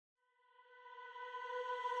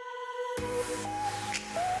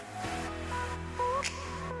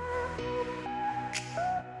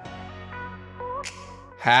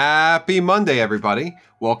Happy Monday, everybody.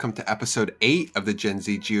 Welcome to episode 8 of the Gen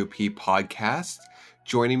Z GOP podcast.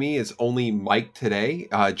 Joining me is only Mike today.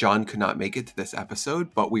 John could not make it to this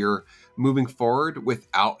episode, but we are moving forward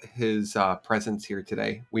without his presence here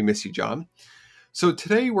today. We miss you, John. So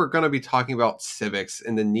today we're going to be talking about civics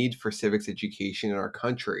and the need for civics education in our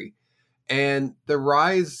country. And the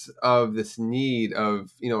rise of this need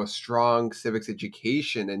of, a strong civics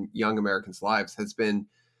education in young Americans' lives has been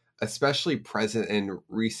especially present in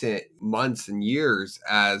recent months and years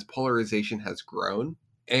as polarization has grown.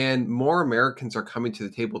 And more Americans are coming to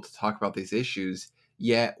the table to talk about these issues,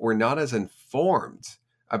 yet we're not as informed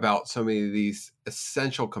about so many of these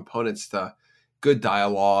essential components to good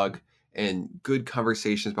dialogue and good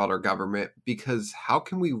conversations about our government, because how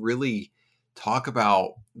can we really talk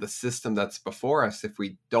about the system that's before us if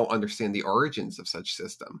we don't understand the origins of such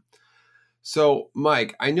system? So,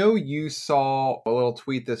 Mike, I know you saw a little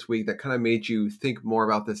tweet this week that kind of made you think more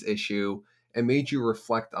about this issue and made you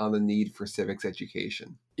reflect on the need for civics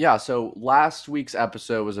education. Yeah, so last week's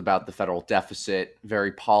episode was about the federal deficit,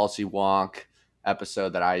 very policy wonk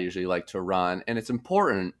episode that I usually like to run. And it's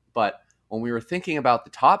important, but when we were thinking about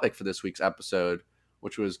the topic for this week's episode,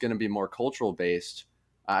 which was going to be more cultural based,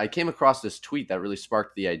 I came across this tweet that really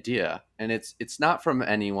sparked the idea. And it's not from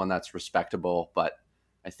anyone that's respectable, but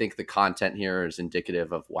I think the content here is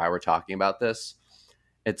indicative of why we're talking about this.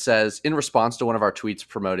 It says, in response to one of our tweets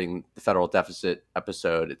promoting the federal deficit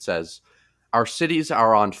episode, it says, "Our cities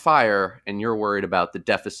are on fire and you're worried about the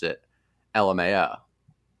deficit, LMAO."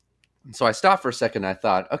 And so I stopped for a second and I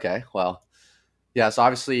thought, okay, well, yes,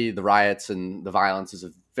 obviously the riots and the violence is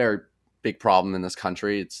a very big problem in this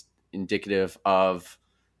country. It's indicative of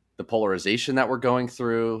the polarization that we're going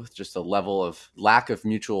through, just a level of lack of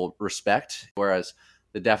mutual respect, whereas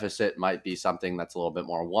the deficit might be something that's a little bit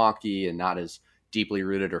more wonky and not as deeply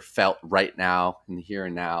rooted or felt right now in the here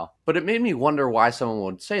and now. But it made me wonder why someone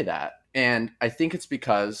would say that. And I think it's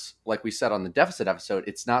because, like we said on the deficit episode,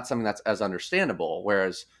 it's not something that's as understandable,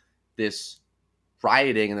 whereas this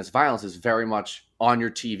rioting and this violence is very much on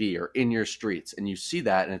your TV or in your streets. And you see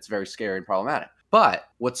that and it's very scary and problematic. But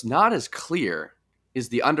what's not as clear is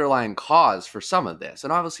the underlying cause for some of this.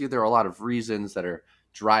 And obviously there are a lot of reasons that are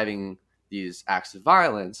driving these acts of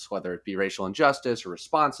violence, whether it be racial injustice or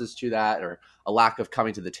responses to that, or a lack of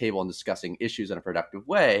coming to the table and discussing issues in a productive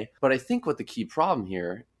way. But I think what the key problem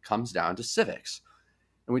here comes down to civics.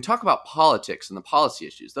 And we talk about politics and the policy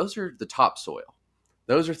issues. Those are the topsoil.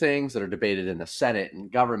 Those are things that are debated in the Senate and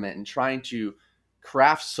government and trying to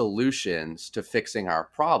craft solutions to fixing our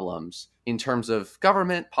problems in terms of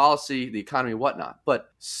government, policy, the economy, whatnot.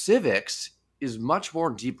 But civics is much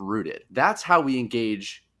more deep-rooted. That's how we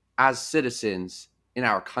engage as citizens in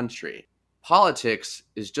our country. Politics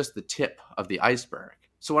is just the tip of the iceberg.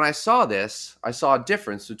 So when I saw this, I saw a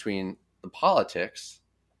difference between the politics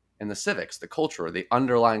and the civics, the culture, the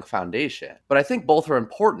underlying foundation. But I think both are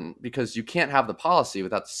important because you can't have the policy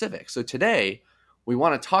without the civics. So today, we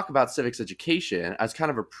want to talk about civics education as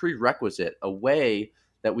kind of a prerequisite, a way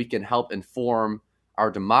that we can help inform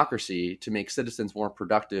our democracy to make citizens more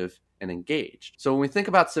productive and engaged. So when we think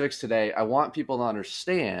about civics today, I want people to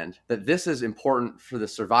understand that this is important for the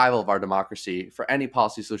survival of our democracy for any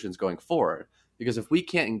policy solutions going forward. Because if we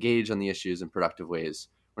can't engage on the issues in productive ways,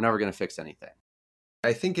 we're never going to fix anything.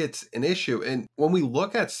 I think it's an issue. And when we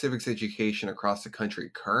look at civics education across the country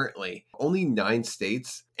currently, only 9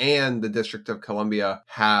 states and the District of Columbia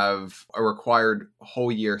have a required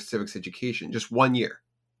whole year civics education, just 1 year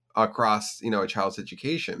across, a child's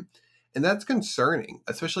education. And that's concerning,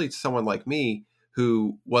 especially to someone like me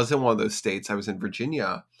who was in one of those states. I was in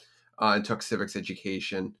Virginia and took civics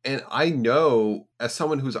education. And I know, as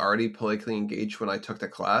someone who's already politically engaged when I took the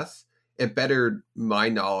class, it bettered my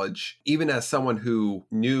knowledge, even as someone who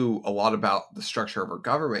knew a lot about the structure of our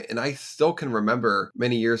government. And I still can remember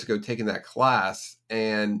many years ago taking that class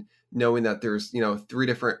and knowing that there's, 3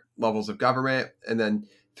 different levels of government and then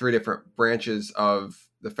 3 different branches of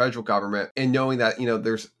the federal government, and knowing that,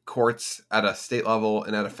 there's courts at a state level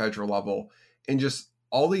and at a federal level, and just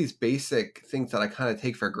all these basic things that I kind of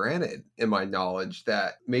take for granted in my knowledge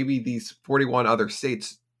that maybe these 41 other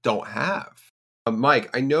states don't have.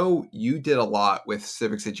 Mike, I know you did a lot with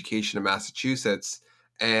civics education in Massachusetts,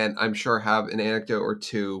 and I'm sure have an anecdote or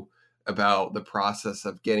two about the process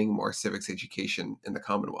of getting more civics education in the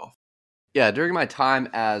Commonwealth. Yeah, during my time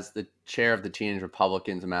as the chair of the Teenage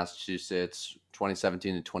Republicans in Massachusetts,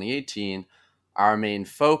 2017 to 2018, our main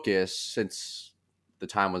focus, since the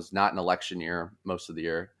time was not an election year most of the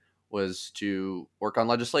year, was to work on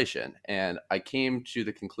legislation. And I came to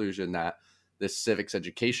the conclusion that this civics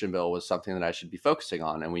education bill was something that I should be focusing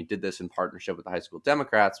on. And we did this in partnership with the high school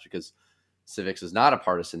Democrats because civics is not a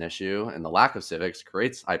partisan issue, and the lack of civics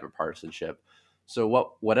creates hyperpartisanship.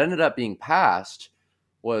 So what ended up being passed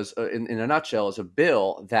was, in a nutshell, is a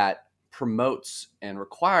bill that promotes and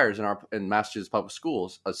requires in Massachusetts public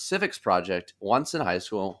schools a civics project once in high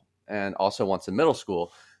school and also once in middle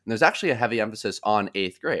school. And there's actually a heavy emphasis on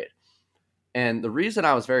 8th grade. And the reason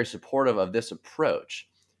I was very supportive of this approach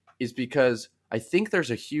is because I think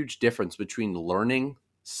there's a huge difference between learning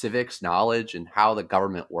civics knowledge and how the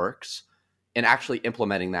government works and actually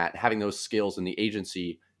implementing that, having those skills in the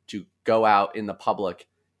agency to go out in the public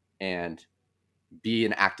and be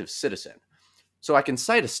an active citizen. So I can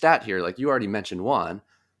cite a stat here, like you already mentioned one,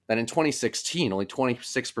 that in 2016, only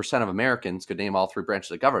 26% of Americans could name all three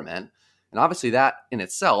branches of government. And obviously that in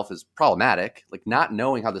itself is problematic, like not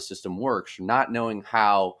knowing how the system works, not knowing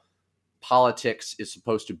how politics is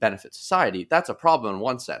supposed to benefit society. That's a problem in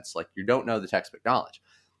one sense, like you don't know the textbook knowledge.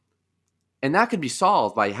 And that can be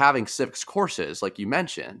solved by having civics courses, like you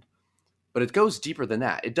mentioned, but it goes deeper than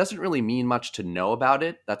that. It doesn't really mean much to know about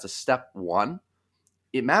it. That's a step one.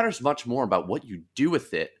 It matters much more about what you do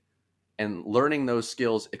with it and learning those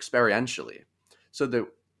skills experientially. So the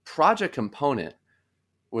project component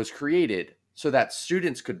was created so that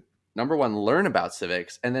students could, number one, learn about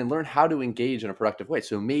civics and then learn how to engage in a productive way.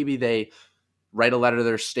 So maybe they write a letter to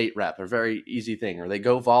their state rep, a very easy thing, or they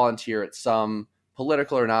go volunteer at some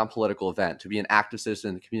political or non-political event to be an active citizen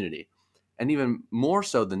in the community. And even more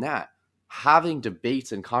so than that, having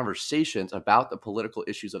debates and conversations about the political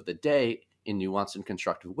issues of the day in nuanced and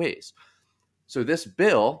constructive ways. So this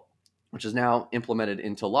bill, which is now implemented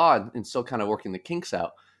into law and still kind of working the kinks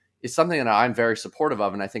out, is something that I'm very supportive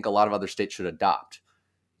of, and I think a lot of other states should adopt,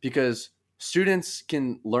 because students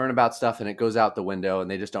can learn about stuff and it goes out the window and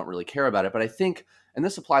they just don't really care about it. But I think, and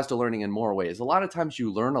this applies to learning in more ways, a lot of times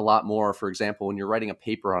you learn a lot more, for example, when you're writing a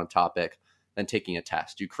paper on a topic than taking a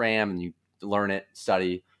test. You cram and you learn it,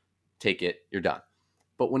 study, take it, you're done.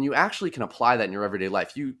 But when you actually can apply that in your everyday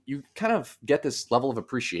life, you kind of get this level of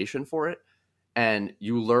appreciation for it, and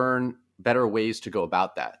you learn better ways to go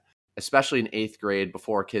about that, especially in 8th grade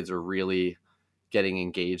before kids are really getting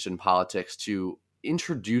engaged in politics, to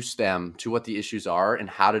introduce them to what the issues are and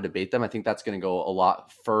how to debate them. I think that's going to go a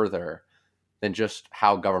lot further than just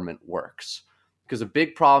how government works. Because a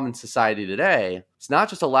big problem in society today, it's not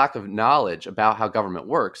just a lack of knowledge about how government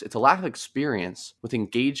works, it's a lack of experience with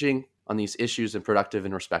engaging on these issues in productive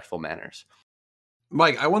and respectful manners.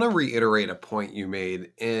 Mike, I want to reiterate a point you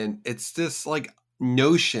made, and it's this like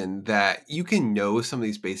notion that you can know some of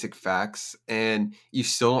these basic facts and you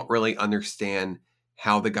still don't really understand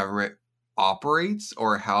how the government operates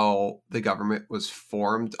or how the government was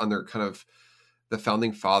formed under kind of the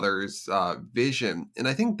founding fathers' vision. And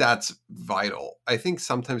I think that's vital. I think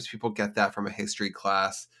sometimes people get that from a history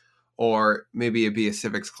class or maybe it'd be a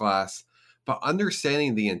civics class. But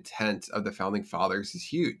understanding the intent of the founding fathers is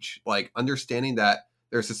huge. Like understanding that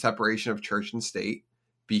there's a separation of church and state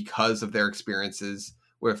because of their experiences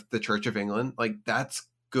with the Church of England. Like that's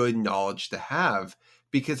good knowledge to have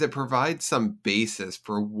because it provides some basis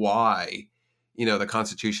for why, the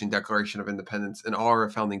Constitution, Declaration of Independence, and all our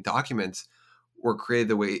founding documents were created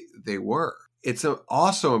the way they were. It's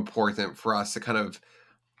also important for us to kind of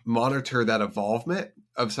monitor that evolvement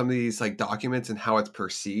of some of these like documents and how it's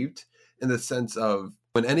perceived, in the sense of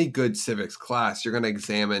when any good civics class, you're going to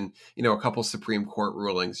examine, a couple Supreme Court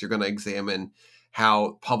rulings. You're going to examine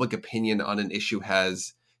how public opinion on an issue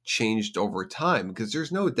has changed over time, because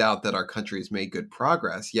there's no doubt that our country has made good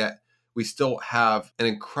progress, yet we still have an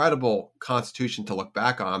incredible Constitution to look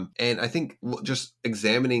back on. And I think just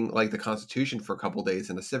examining like the Constitution for a couple of days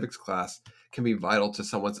in a civics class can be vital to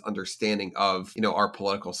someone's understanding of, our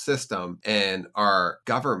political system and our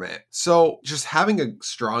government. So just having a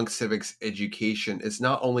strong civics education is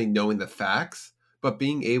not only knowing the facts, but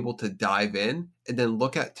being able to dive in and then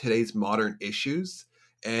look at today's modern issues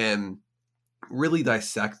and really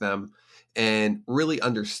dissect them and really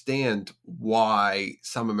understand why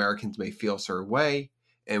some Americans may feel a certain way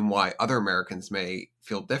and why other Americans may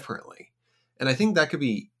feel differently. And I think that could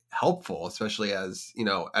be helpful, especially as,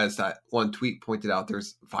 as that one tweet pointed out,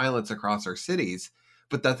 there's violence across our cities,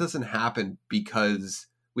 but that doesn't happen because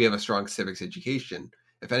we have a strong civics education.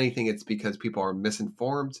 If anything, it's because people are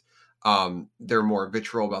misinformed. They're more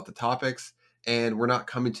vitriol about the topics, and we're not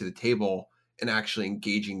coming to the table and actually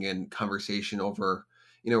engaging in conversation over,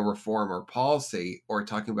 reform or policy, or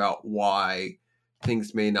talking about why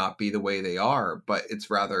things may not be the way they are, but it's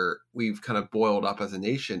rather we've kind of boiled up as a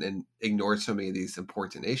nation and ignored so many of these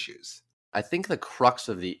important issues. I think the crux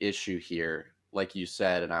of the issue here, like you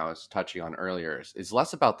said, and I was touching on earlier, is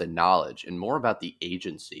less about the knowledge and more about the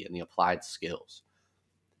agency and the applied skills.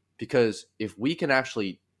 Because if we can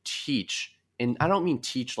actually teach, and I don't mean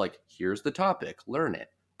teach like, here's the topic, learn it,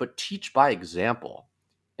 but teach by example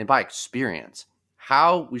and by experience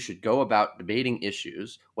how we should go about debating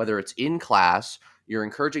issues, whether it's in class, you're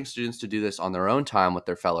encouraging students to do this on their own time with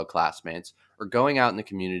their fellow classmates, or going out in the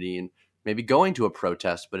community and maybe going to a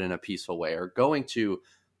protest, but in a peaceful way, or going to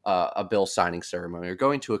a bill signing ceremony, or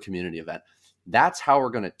going to a community event. That's how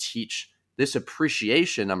we're going to teach this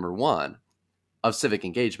appreciation, number one, of civic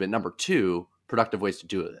engagement. Number two, productive ways to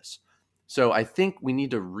do this. So I think we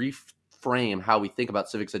need to reframe how we think about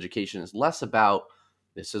civics education as less about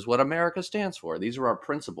this is what America stands for, these are our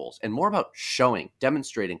principles, and more about showing,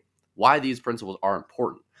 demonstrating why these principles are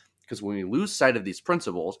important. Because when we lose sight of these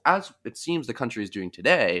principles, as it seems the country is doing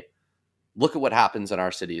today, look at what happens in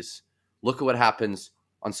our cities. Look at what happens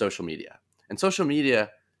on social media. And social media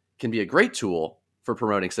can be a great tool for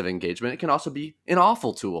promoting civic engagement. It can also be an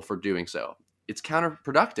awful tool for doing so. It's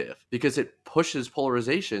counterproductive because it pushes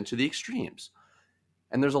polarization to the extremes.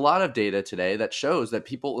 And there's a lot of data today that shows that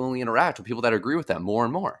people only interact with people that agree with them more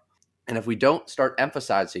and more. And if we don't start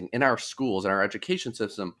emphasizing in our schools and our education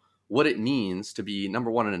system what it means to be,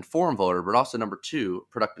 number one, an informed voter, but also number two,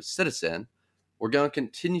 productive citizen, we're going to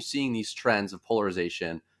continue seeing these trends of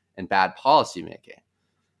polarization and bad policymaking.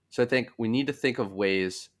 So I think we need to think of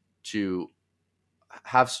ways to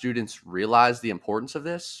have students realize the importance of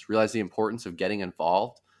this, realize the importance of getting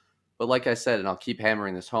involved. But like I said, and I'll keep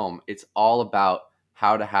hammering this home, it's all about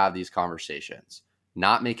how to have these conversations,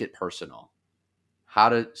 not make it personal, how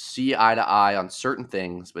to see eye to eye on certain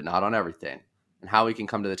things, but not on everything, and how we can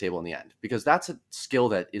come to the table in the end, because that's a skill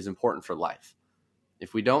that is important for life.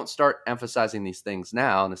 If we don't start emphasizing these things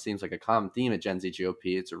now, and this seems like a common theme at Gen Z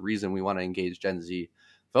GOP, it's a reason we want to engage Gen Z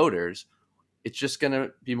voters, it's just going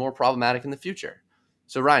to be more problematic in the future.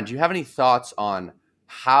 So Ryan, do you have any thoughts on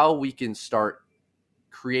how we can start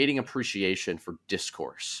creating appreciation for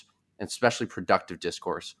discourse, and especially productive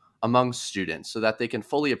discourse, among students so that they can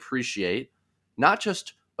fully appreciate not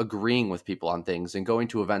just agreeing with people on things and going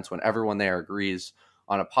to events when everyone there agrees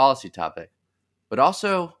on a policy topic, but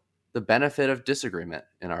also the benefit of disagreement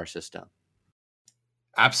in our system?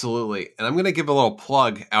 Absolutely. And I'm going to give a little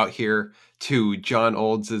plug out here to John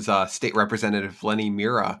Olds' state representative, Lenny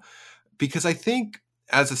Mira, because I think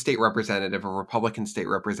as a state representative, a Republican state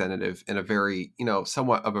representative in a very,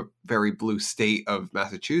 somewhat of a very blue state of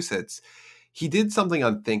Massachusetts, he did something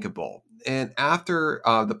unthinkable. And after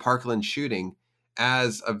the Parkland shooting,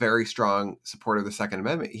 as a very strong supporter of the Second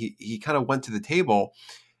Amendment, he kind of went to the table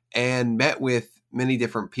and met with many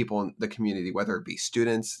different people in the community, whether it be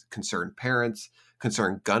students, concerned parents,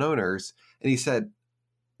 concerned gun owners. And he said,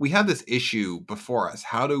 we have this issue before us.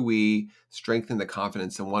 How do we strengthen the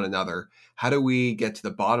confidence in one another? How do we get to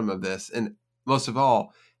the bottom of this? And most of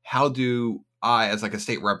all, how do I, as like a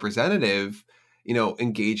state representative,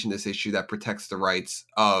 engage in this issue that protects the rights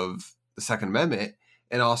of the Second Amendment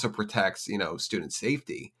and also protects, student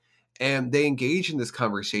safety? And they engage in this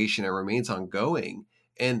conversation and remains ongoing.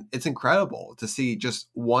 And it's incredible to see just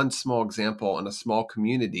one small example in a small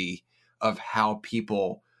community of how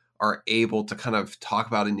people are able to kind of talk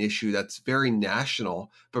about an issue that's very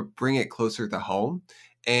national, but bring it closer to home.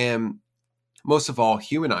 And most of all,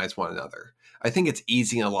 humanize one another. I think it's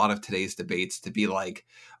easy in a lot of today's debates to be like,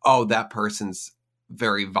 oh, that person's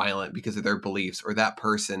very violent because of their beliefs, or that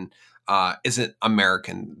person isn't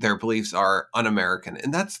American. Their beliefs are un-American.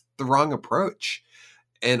 And that's the wrong approach.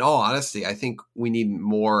 In all honesty, I think we need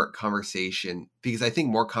more conversation, because I think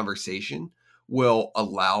more conversation will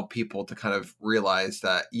allow people to kind of realize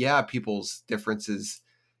that, yeah, people's differences,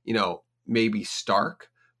 may be stark,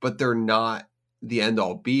 but they're not the end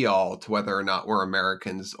all be all to whether or not we're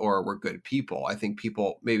Americans or we're good people. I think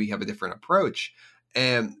people maybe have a different approach.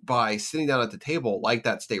 And by sitting down at the table like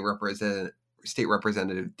that state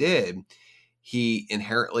representative did, he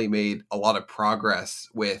inherently made a lot of progress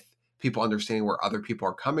with people understanding where other people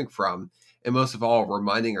are coming from. And most of all,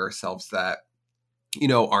 reminding ourselves that,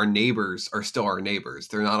 our neighbors are still our neighbors.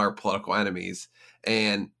 They're not our political enemies.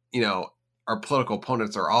 And, our political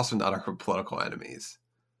opponents are also not our political enemies.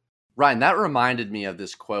 Ryan, that reminded me of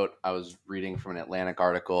this quote I was reading from an Atlantic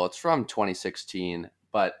article. It's from 2016,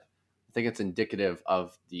 but I think it's indicative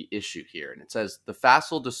of the issue here. And it says, the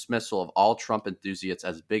facile dismissal of all Trump enthusiasts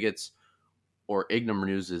as bigots or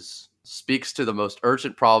ignoramuses speaks to the most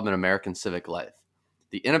urgent problem in American civic life.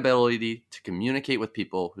 the inability to communicate with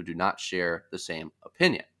people who do not share the same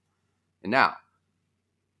opinion. And now,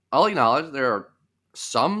 I'll acknowledge there are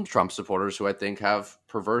some Trump supporters who I think have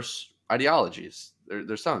perverse ideologies.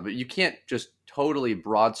 There's some, but you can't just totally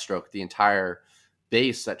broad stroke the entire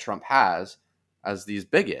base that Trump has as these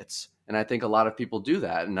bigots. And I think a lot of people do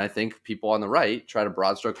that. And I think people on the right try to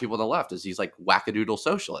broad stroke people on the left as these like wackadoodle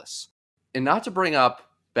socialists. And not to bring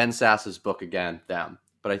up Ben Sass's book again, Them,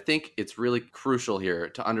 but I think it's really crucial here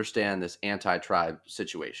to understand this anti-tribe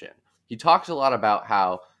situation. He talks a lot about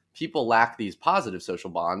how people lack these positive social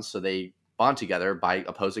bonds, so they bond together by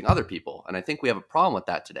opposing other people. And I think we have a problem with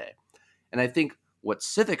that today. And I think what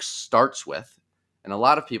civics starts with, and a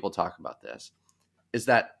lot of people talk about this, is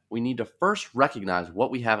that we need to first recognize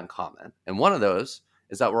what we have in common. And one of those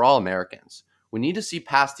is that we're all Americans. We need to see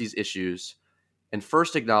past these issues and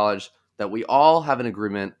first acknowledge that we all have an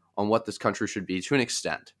agreement on what this country should be to an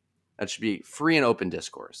extent. That should be free and open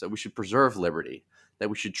discourse, that we should preserve liberty, that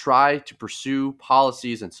we should try to pursue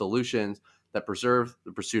policies and solutions that preserve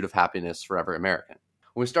the pursuit of happiness for every American.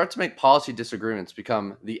 When we start to make policy disagreements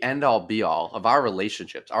become the end-all be-all of our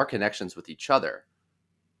relationships, our connections with each other,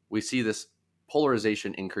 we see this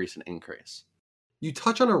polarization increase and increase. You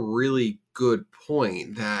touch on a really good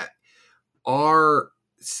point that our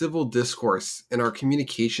civil discourse and our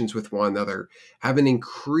communications with one another have an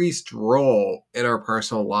increased role in our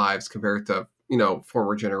personal lives compared to,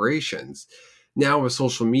 former generations. Now with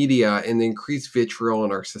social media and the increased vitriol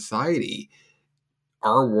in our society,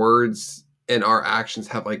 our words and our actions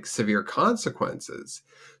have like severe consequences.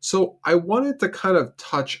 So I wanted to kind of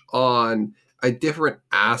touch on a different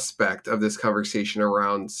aspect of this conversation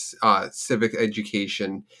around civic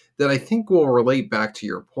education that I think will relate back to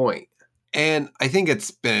your point. And I think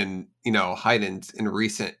it's been, heightened in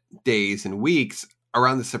recent days and weeks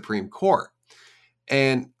around the Supreme Court.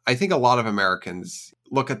 And I think a lot of Americans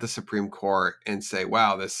look at the Supreme Court and say,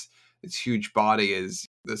 wow, this huge body is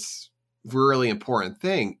this really important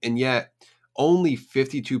thing. And yet only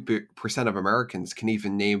 52% of Americans can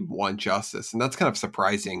even name one justice. And that's kind of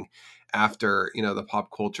surprising after, the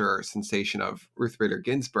pop culture sensation of Ruth Bader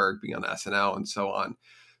Ginsburg being on SNL and so on.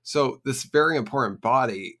 So this very important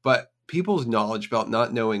body, but people's knowledge about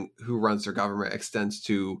not knowing who runs their government extends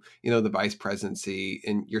to, the vice presidency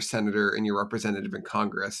and your senator and your representative in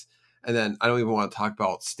Congress. And then I don't even want to talk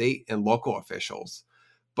about state and local officials.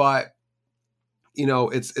 But,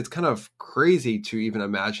 it's kind of crazy to even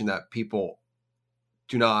imagine that people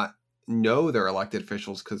do not know their elected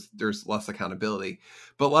officials because there's less accountability.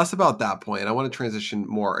 But less about that point. I want to transition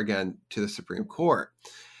more again to the Supreme Court.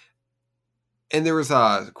 And there was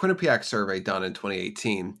a Quinnipiac survey done in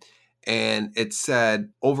 2018. And it said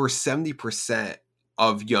over 70%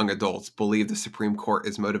 of young adults believe the Supreme Court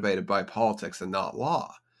is motivated by politics and not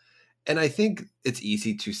law. And I think it's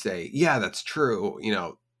easy to say, yeah, that's true.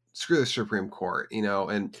 Screw the Supreme Court,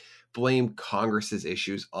 and blame Congress's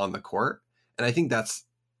issues on the court. And I think that's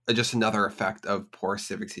just another effect of poor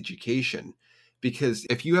civics education. Because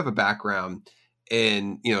if you have a background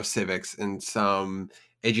in, civics and some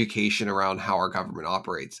education around how our government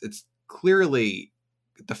operates, it's clearly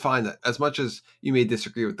define that as much as you may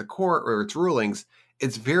disagree with the court or its rulings,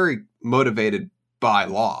 it's very motivated by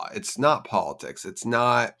law. It's not politics. It's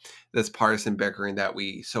not this partisan bickering that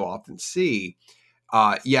we so often see.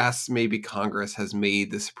 Yes, maybe Congress has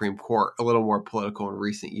made the Supreme Court a little more political in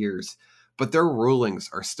recent years, but their rulings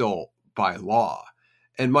are still by law.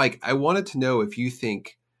 And Mike, I wanted to know if you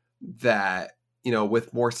think that,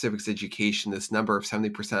 with more civics education, this number of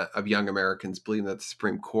 70% of young Americans believing that the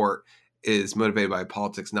Supreme Court is motivated by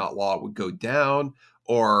politics, not law, would go down,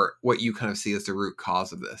 or what you kind of see as the root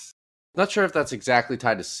cause of this? Not sure if that's exactly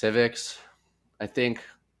tied to civics. I think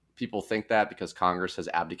people think that because Congress has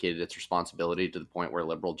abdicated its responsibility to the point where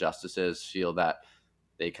liberal justices feel that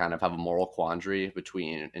they kind of have a moral quandary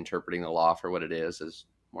between interpreting the law for what it is as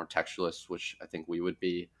more textualists, which I think we would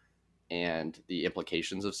be, and the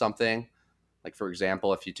implications of something. Like, for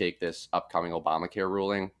example, if you take this upcoming Obamacare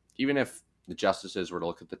ruling, even if the justices were to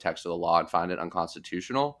look at the text of the law and find it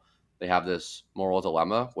unconstitutional, they have this moral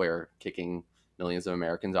dilemma where kicking millions of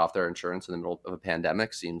Americans off their insurance in the middle of a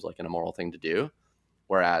pandemic seems like an immoral thing to do,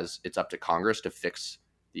 whereas it's up to Congress to fix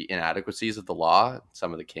the inadequacies of the law,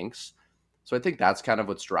 some of the kinks. So I think that's kind of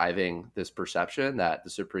what's driving this perception that the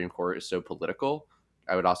Supreme Court is so political.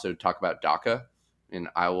 I would also talk about DACA, and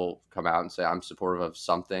I will come out and say I'm supportive of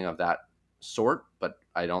something of that sort, but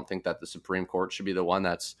I don't think that the Supreme Court should be the one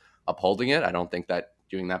that's upholding it. I don't think that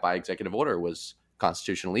doing that by executive order was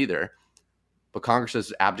constitutional either. But Congress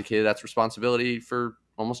has abdicated that responsibility for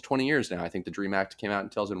almost 20 years now. I think the DREAM Act came out in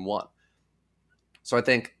 2001. So I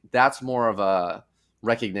think that's more of a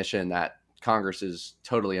recognition that Congress is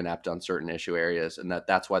totally inept on certain issue areas, and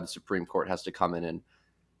that's why the Supreme Court has to come in and,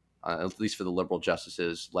 at least for the liberal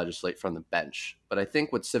justices, legislate from the bench. But I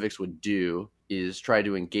think what civics would do is try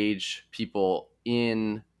to engage people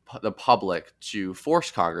in the public to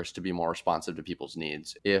force Congress to be more responsive to people's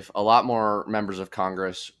needs. If a lot more members of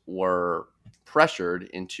Congress were pressured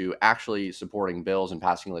into actually supporting bills and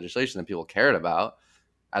passing legislation that people cared about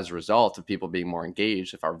as a result of people being more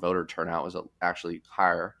engaged, if our voter turnout was actually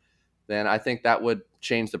higher, then I think that would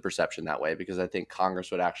change the perception that way, because I think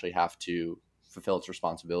Congress would actually have to fulfill its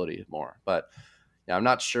responsibility more. But I'm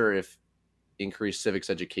not sure if increased civics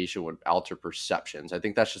education would alter perceptions. I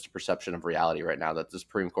think that's just a perception of reality right now, that the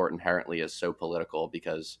Supreme Court inherently is so political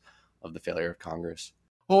because of the failure of Congress.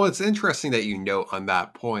 Well, it's interesting that you note on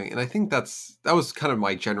that point, and I think that was kind of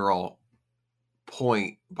my general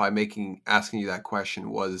point by asking you that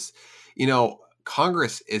question was,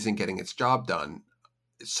 Congress isn't getting its job done.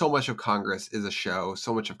 So much of Congress is a show.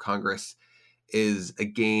 So much of Congress is a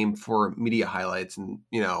game for media highlights and,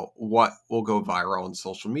 what will go viral on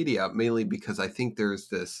social media, mainly because I think there's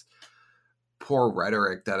this poor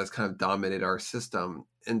rhetoric that has kind of dominated our system.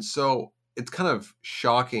 And so it's kind of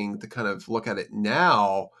shocking to kind of look at it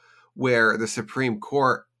now, where the Supreme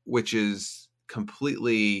Court, which is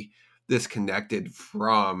completely disconnected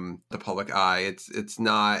from the public eye, it's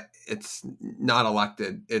not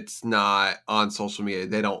elected, it's not on social media.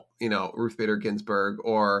 They don't, Ruth Bader Ginsburg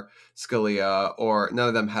or Scalia, or none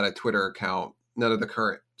of them had a Twitter account. None of the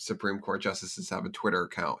current Supreme Court justices have a Twitter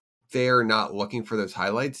account. They're not looking for those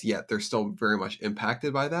highlights, yet they're still very much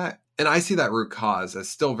impacted by that. And I see that root cause as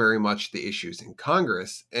still very much the issues in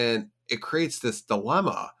Congress. And it creates this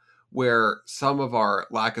dilemma where some of our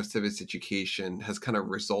lack of civics education has kind of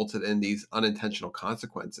resulted in these unintentional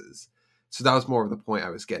consequences. So that was more of the point I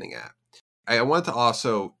was getting at. I want to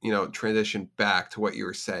also, transition back to what you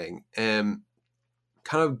were saying and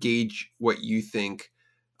kind of gauge what you think,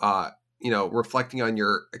 reflecting on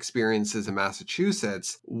your experiences in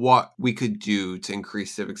Massachusetts, what we could do to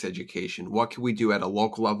increase civics education. What can we do at a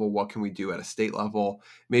local level? What can we do at a state level?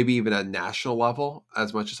 Maybe even a national level,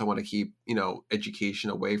 as much as I want to keep, education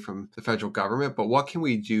away from the federal government. But what can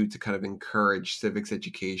we do to kind of encourage civics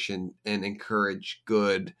education and encourage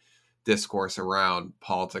good discourse around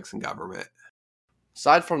politics and government?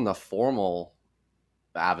 Aside from the formal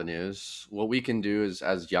avenues, what we can do is,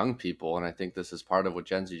 as young people, and I think this is part of what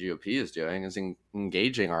Gen Z GOP is doing, is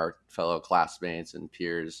engaging our fellow classmates and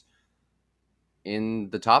peers in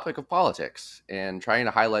the topic of politics and trying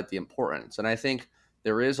to highlight the importance. And I think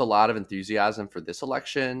there is a lot of enthusiasm for this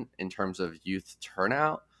election in terms of youth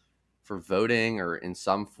turnout for voting or in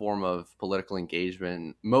some form of political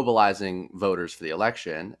engagement, mobilizing voters for the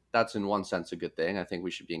election. That's in one sense a good thing. I think we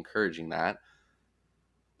should be encouraging that.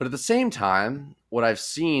 But at the same time, what I've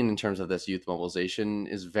seen in terms of this youth mobilization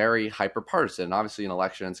is very hyper-partisan. Obviously, an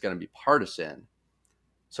election is going to be partisan.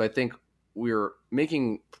 So I think we're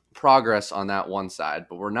making progress on that one side,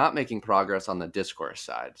 but we're not making progress on the discourse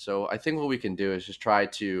side. So I think what we can do is just try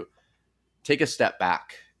to take a step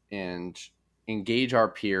back and engage our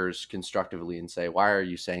peers constructively and say, why are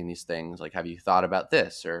you saying these things? Like, have you thought about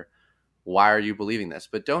this? Or why are you believing this?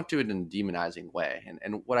 But don't do it in a demonizing way.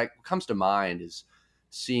 And what comes to mind is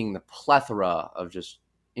seeing the plethora of just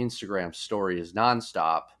Instagram stories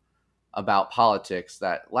nonstop about politics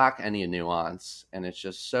that lack any nuance. And it's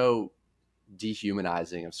just so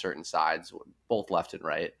dehumanizing of certain sides, both left and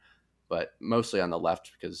right, but mostly on the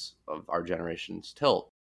left because of our generation's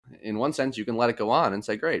tilt. In one sense, you can let it go on and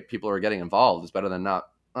say, great, people are getting involved. It's better than not.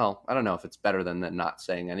 Well, I don't know if it's better than not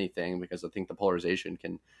saying anything, because I think the polarization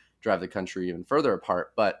can drive the country even further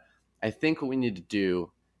apart. But I think what we need to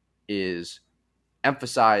do is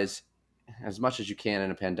emphasize as much as you can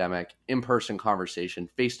in a pandemic, in-person conversation,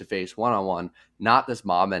 face-to-face, one-on-one, not this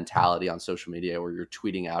mob mentality on social media where you're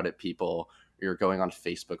tweeting out at people, or you're going on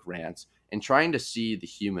Facebook rants, and trying to see the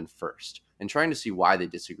human first and trying to see why they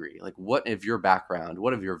disagree. Like, what of your background?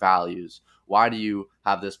 What of your values? Why do you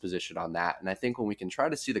have this position on that? And I think when we can try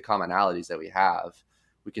to see the commonalities that we have,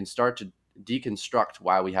 we can start to deconstruct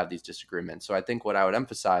why we have these disagreements. So I think what I would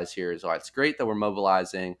emphasize here is, it's great that we're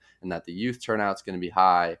mobilizing and that the youth turnout is going to be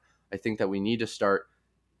high. I think that we need to start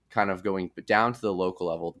kind of going down to the local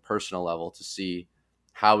level, the personal level, to see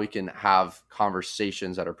how we can have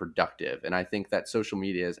conversations that are productive. And I think that social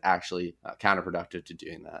media is actually counterproductive to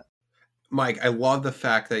doing that. Mike, I love the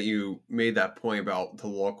fact that you made that point about the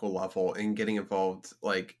local level and getting involved,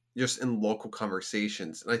 like, just in local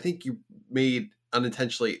conversations. And I think you made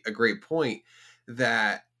unintentionally a great point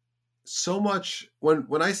that so much when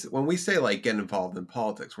we say, like, get involved in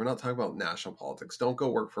politics, we're not talking about national politics. Don't go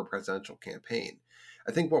work for a presidential campaign.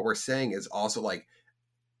 I think what we're saying is also like,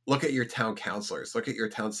 look at your town councilors, look at your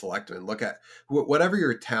town selectmen, look at whatever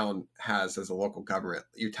your town has as a local government,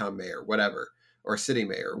 your town mayor, whatever, or city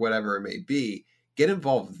mayor, whatever it may be. Get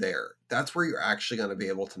involved there. That's where you're actually going to be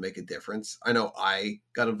able to make a difference. I know I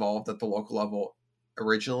got involved at the local level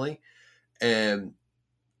originally, and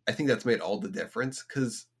I think that's made all the difference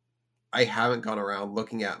because I haven't gone around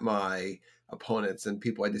looking at my opponents and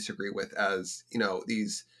people I disagree with as,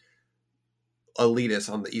 these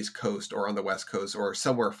elitists on the East Coast or on the West Coast or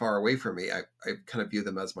somewhere far away from me. I kind of view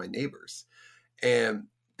them as my neighbors. And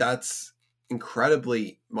that's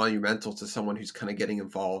incredibly monumental to someone who's kind of getting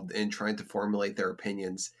involved in trying to formulate their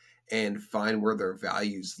opinions and find where their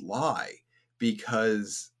values lie.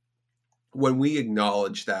 Because when we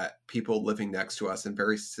acknowledge that people living next to us in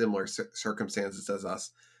very similar circumstances as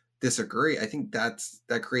us disagree, I think that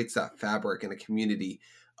creates that fabric in a community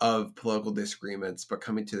of political disagreements, but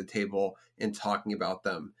coming to the table and talking about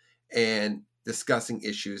them and discussing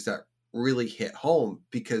issues that really hit home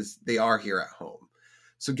because they are here at home.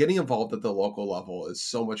 So getting involved at the local level is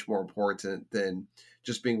so much more important than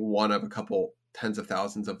just being one of a couple tens of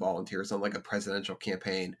thousands of volunteers on like a presidential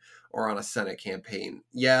campaign or on a Senate campaign.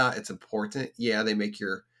 Yeah, it's important. Yeah, they make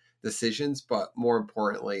your decisions, but more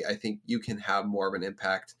importantly, I think you can have more of an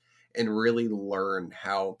impact and really learn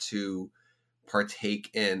how to partake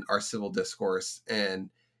in our civil discourse and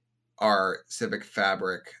our civic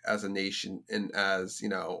fabric as a nation and as,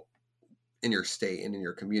 in your state and in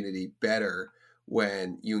your community better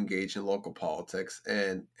when you engage in local politics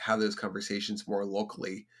and have those conversations more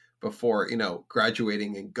locally before,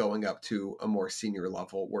 graduating and going up to a more senior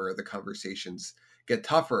level where the conversations get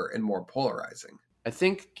tougher and more polarizing. I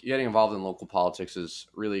think getting involved in local politics is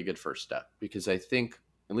really a good first step because I think,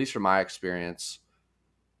 at least from my experience,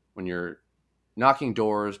 when you're knocking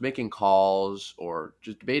doors, making calls, or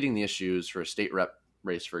just debating the issues for a state rep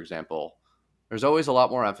race, for example, there's always a lot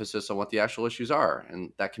more emphasis on what the actual issues are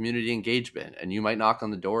and that community engagement. And you might knock on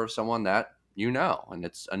the door of someone that and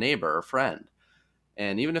it's a neighbor or friend.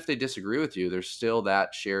 And even if they disagree with you, there's still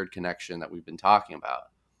that shared connection that we've been talking about.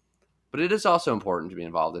 But it is also important to be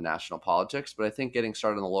involved in national politics. But I think getting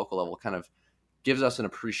started on the local level kind of gives us an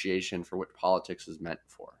appreciation for what politics is meant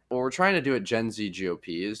for. What we're trying to do at Gen Z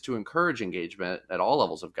GOP is to encourage engagement at all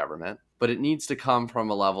levels of government, but it needs to come from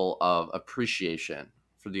a level of appreciation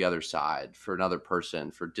for the other side, for another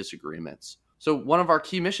person, for disagreements. So one of our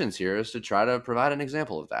key missions here is to try to provide an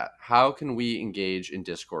example of that. How can we engage in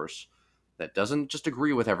discourse that doesn't just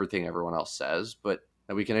agree with everything everyone else says, but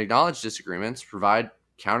that we can acknowledge disagreements, provide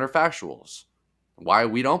counterfactuals, why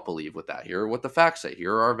we don't believe with that. Here are what the facts say.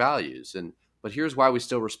 Here are our values. But here's why we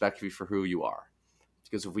still respect you for who you are.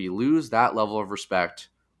 Because if we lose that level of respect,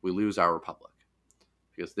 we lose our republic.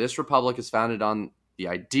 Because this republic is founded on the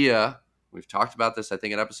idea, we've talked about this, I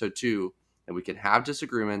think, in episode 2, that we can have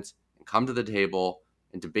disagreements and come to the table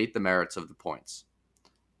and debate the merits of the points.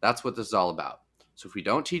 That's what this is all about. So if we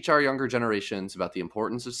don't teach our younger generations about the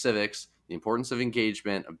importance of civics, the importance of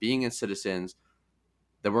engagement, of being as citizens,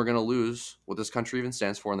 then we're going to lose what this country even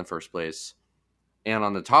stands for in the first place. And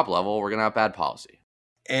on the top level, we're going to have bad policy.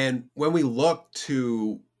 And when we look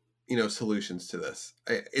to, solutions to this,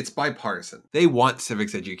 it's bipartisan. They want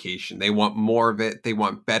civics education. They want more of it. They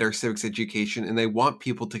want better civics education, and they want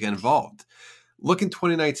people to get involved. Look in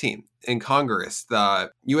 2019 in Congress,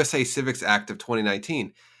 the USA Civics Act of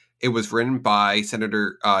 2019. It was written by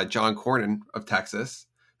Senator John Cornyn of Texas,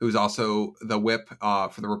 who's also the whip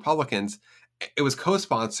for the Republicans. It was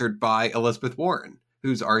co-sponsored by Elizabeth Warren,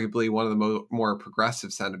 who's arguably one of the more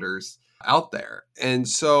progressive senators out there. And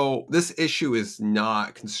so this issue is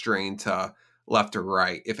not constrained to left or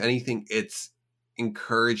right. If anything, it's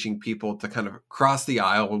encouraging people to kind of cross the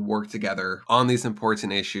aisle and work together on these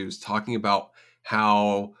important issues, talking about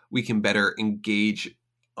how we can better engage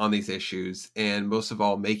on these issues, and most of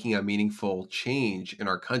all, making a meaningful change in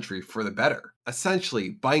our country for the better. Essentially,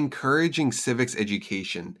 by encouraging civics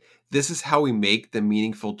education, this is how we make the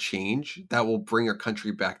meaningful change that will bring our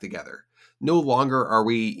country back together. No longer are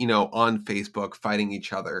we, on Facebook fighting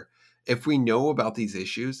each other. If we know about these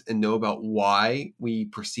issues and know about why we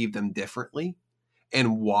perceive them differently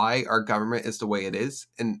and why our government is the way it is,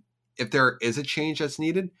 and if there is a change that's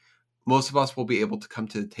needed, most of us will be able to come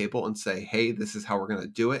to the table and say, hey, this is how we're going to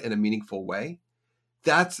do it in a meaningful way.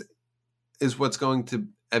 That is what's going to,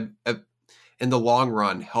 in the long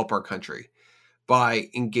run, help our country. By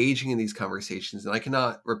engaging in these conversations. And I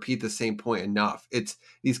cannot repeat the same point enough. It's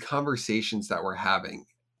these conversations that we're having.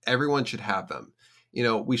 Everyone should have them.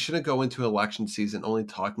 We shouldn't go into election season only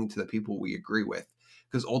talking to the people we agree with,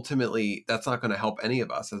 because ultimately that's not going to help any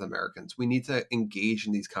of us as Americans. We need to engage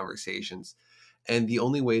in these conversations And the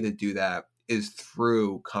only way to do that is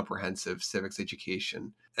through comprehensive civics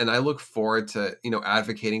education. And I look forward to,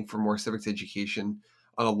 advocating for more civics education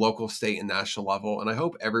on a local, state, and national level. And I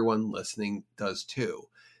hope everyone listening does too.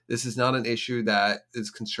 This is not an issue that is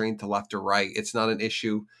constrained to left or right. It's not an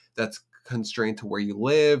issue that's constrained to where you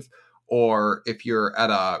live, or if you're at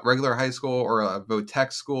a regular high school or a voc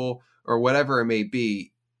tech school or whatever it may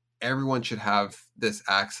be. Everyone should have this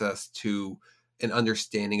access to an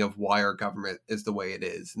understanding of why our government is the way it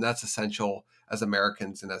is. And that's essential as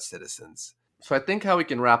Americans and as citizens. So I think how we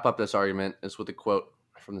can wrap up this argument is with a quote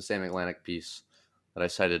from the Sam Atlantic piece that I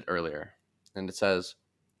cited earlier. And it says,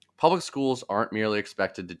 "Public schools aren't merely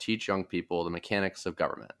expected to teach young people the mechanics of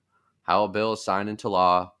government, how a bill is signed into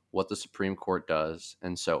law, what the Supreme Court does,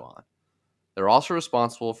 and so on. They're also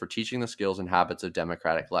responsible for teaching the skills and habits of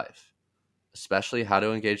democratic life, especially how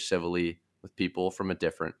to engage civilly with people from a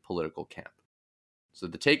different political camp." So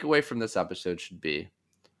the takeaway from this episode should be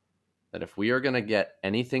that if we are going to get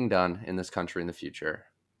anything done in this country in the future,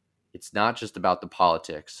 it's not just about the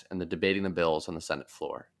politics and the debating the bills on the Senate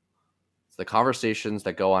floor. It's the conversations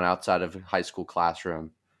that go on outside of a high school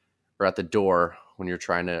classroom or at the door when you're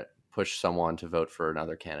trying to push someone to vote for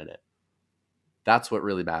another candidate. That's what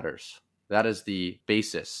really matters. That is the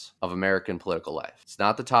basis of American political life. It's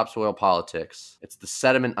not the topsoil politics. It's the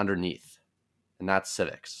sediment underneath. And that's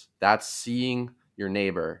civics. That's seeing your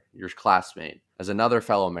neighbor, your classmate, as another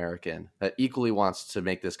fellow American that equally wants to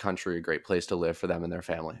make this country a great place to live for them and their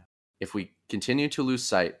family. If we continue to lose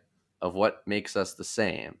sight of what makes us the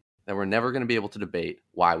same, then we're never going to be able to debate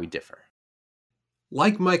why we differ.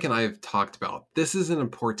 Like Mike and I have talked about, this is an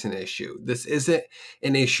important issue. This isn't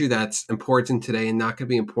an issue that's important today and not going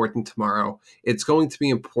to be important tomorrow. It's going to be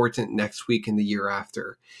important next week and the year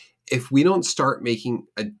after. If we don't start making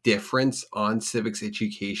a difference on civics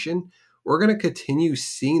education, we're going to continue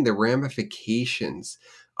seeing the ramifications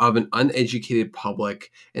of an uneducated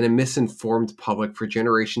public and a misinformed public for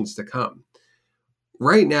generations to come.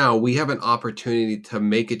 Right now, we have an opportunity to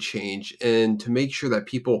make a change and to make sure that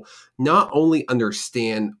people not only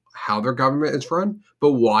understand how their government is run,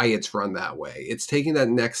 but why it's run that way. It's taking that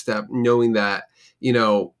next step, knowing that,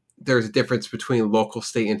 there's a difference between local,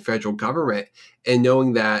 state, and federal government, and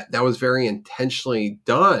knowing that that was very intentionally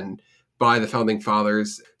done by the founding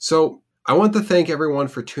fathers. So I want to thank everyone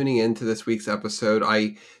for tuning in to this week's episode.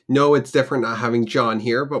 I know it's different not having John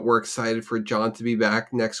here, but we're excited for John to be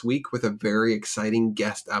back next week with a very exciting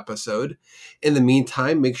guest episode. In the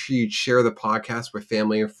meantime, make sure you share the podcast with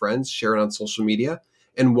family and friends, share it on social media.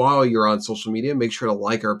 And while you're on social media, make sure to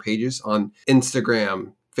like our pages on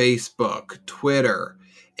Instagram, Facebook, Twitter.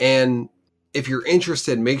 And if you're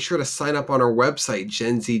interested, make sure to sign up on our website,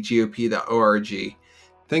 genzgop.org.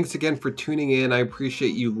 Thanks again for tuning in. I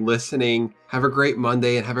appreciate you listening. Have a great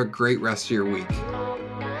Monday and have a great rest of your week.